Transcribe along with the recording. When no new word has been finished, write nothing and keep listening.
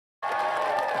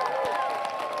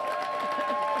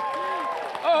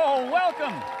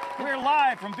Welcome. We're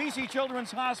live from BC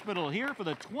Children's Hospital here for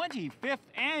the 25th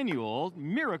annual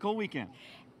Miracle Weekend.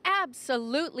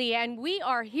 Absolutely, and we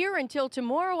are here until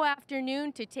tomorrow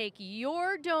afternoon to take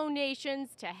your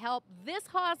donations to help this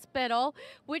hospital,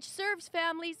 which serves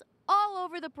families all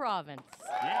over the province.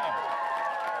 Yeah.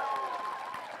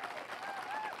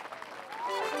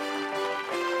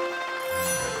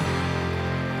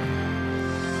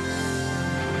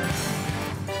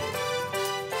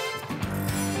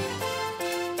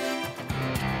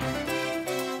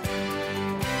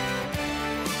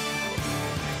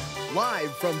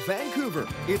 Live from Vancouver,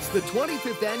 it's the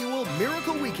 25th annual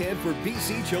Miracle Weekend for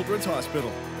BC Children's Hospital.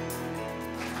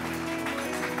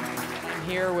 I'm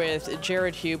here with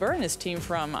Jared Huber and his team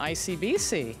from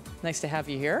ICBC. Nice to have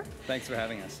you here. Thanks for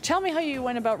having us. Tell me how you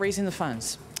went about raising the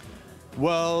funds.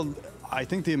 Well, I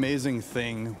think the amazing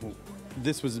thing,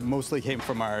 this was mostly came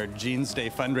from our Jeans Day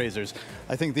fundraisers.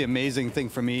 I think the amazing thing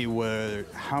for me were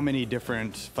how many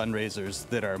different fundraisers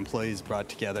that our employees brought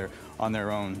together on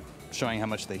their own, showing how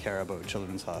much they care about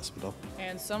Children's Hospital.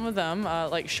 And some of them,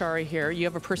 like Shari here, you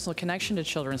have a personal connection to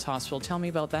Children's Hospital. Tell me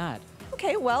about that.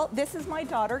 Okay, well, this is my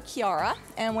daughter, Kiara,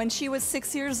 and when she was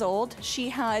 6 years old, she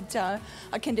had a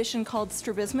condition called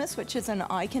strabismus, which is an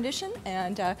eye condition,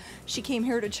 and she came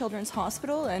here to Children's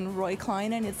Hospital, and Roy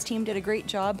Klein and his team did a great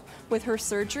job with her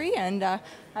surgery, and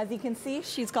as you can see,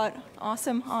 she's got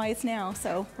awesome eyes now,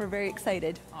 so we're very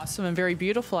excited. Awesome and very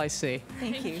beautiful, I see.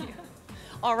 Thank you.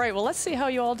 All right, well, let's see how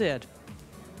you all did.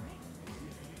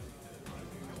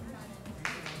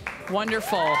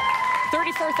 Wonderful.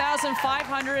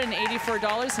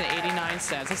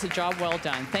 $34,584.89. That's a job well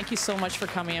done. Thank you so much for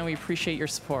coming in. We appreciate your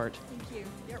support.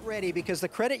 Get ready because the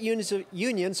credit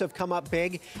unions have come up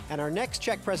big, and our next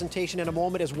check presentation in a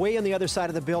moment is way on the other side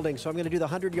of the building, so I'm going to do the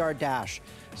 100-yard dash.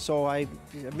 So I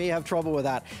may have trouble with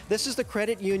that. This is the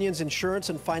Credit Union's Insurance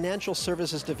and Financial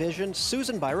Services Division.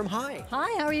 Susan Byram, hi.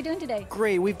 Hi, how are you doing today?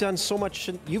 Great. We've done so much.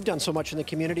 You've done so much in the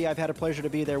community. I've had a pleasure to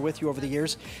be there with you over the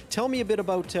years. Tell me a bit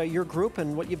about your group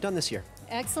and what you've done this year.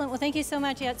 Excellent. Well, thank you so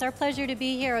much. Yeah, it's our pleasure to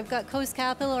be here. I've got Coast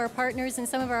Capital, our partners, and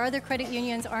some of our other credit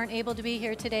unions aren't able to be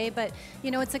here today, but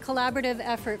you know, it's a collaborative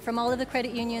effort from all of the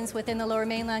credit unions within the Lower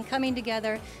Mainland coming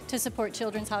together to support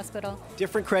Children's Hospital.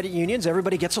 Different credit unions,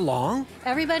 everybody gets along?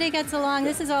 Everybody gets along.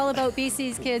 This is all about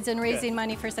BC's kids and raising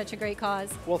money for such a great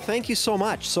cause. Well, thank you so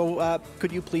much. So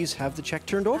could you please have the check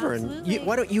turned over? Absolutely. And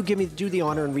why don't you do the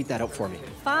honor and read that out for me?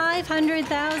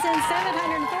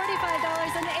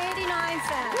 $500,745.89.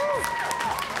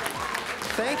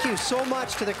 Thank you so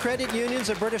much to the credit unions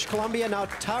of British Columbia. Now,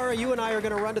 Tara, you and I are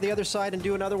going to run to the other side and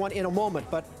do another one in a moment.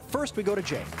 But first, we go to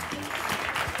Jay.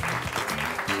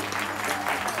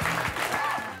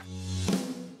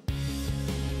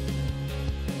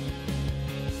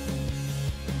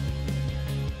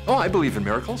 Oh, I believe in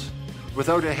miracles.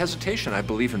 Without a hesitation, I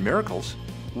believe in miracles.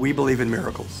 We believe in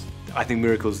miracles. I think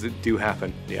miracles do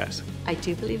happen, yes. I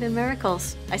do believe in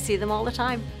miracles. I see them all the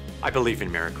time. I believe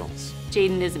in miracles.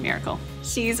 Jaden is a miracle.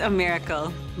 She's a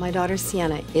miracle. My daughter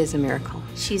Sienna is a miracle.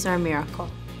 She's our miracle.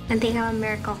 I think I'm a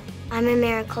miracle. I'm a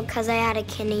miracle because I had a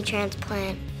kidney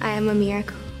transplant. I am a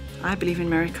miracle. I believe in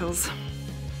miracles.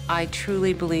 I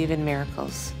truly believe in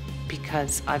miracles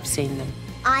because I've seen them.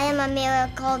 I am a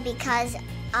miracle because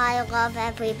I love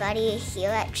everybody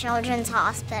here at Children's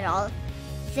Hospital.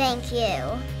 Thank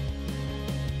you.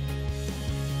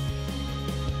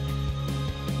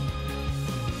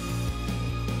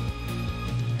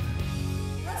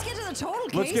 Let's get to the total,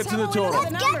 Case. Let's get to the total.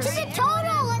 Let's get to the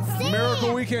total. Let's see.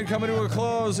 Miracle Weekend coming to a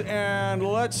close, and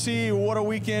let's see what a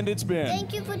weekend it's been.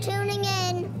 Thank you for tuning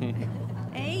in.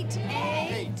 8,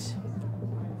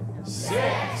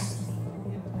 6,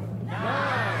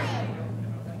 9,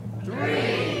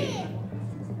 3,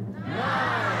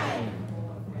 9,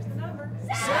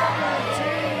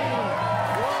 17.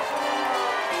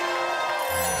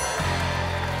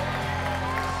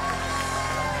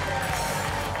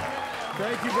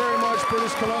 Thank you very much,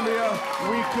 British Columbia.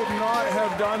 We could not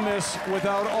have done this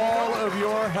without all of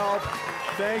your help.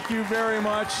 Thank you very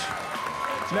much.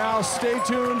 Now stay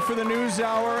tuned for the News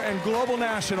Hour and Global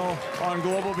National on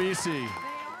Global BC.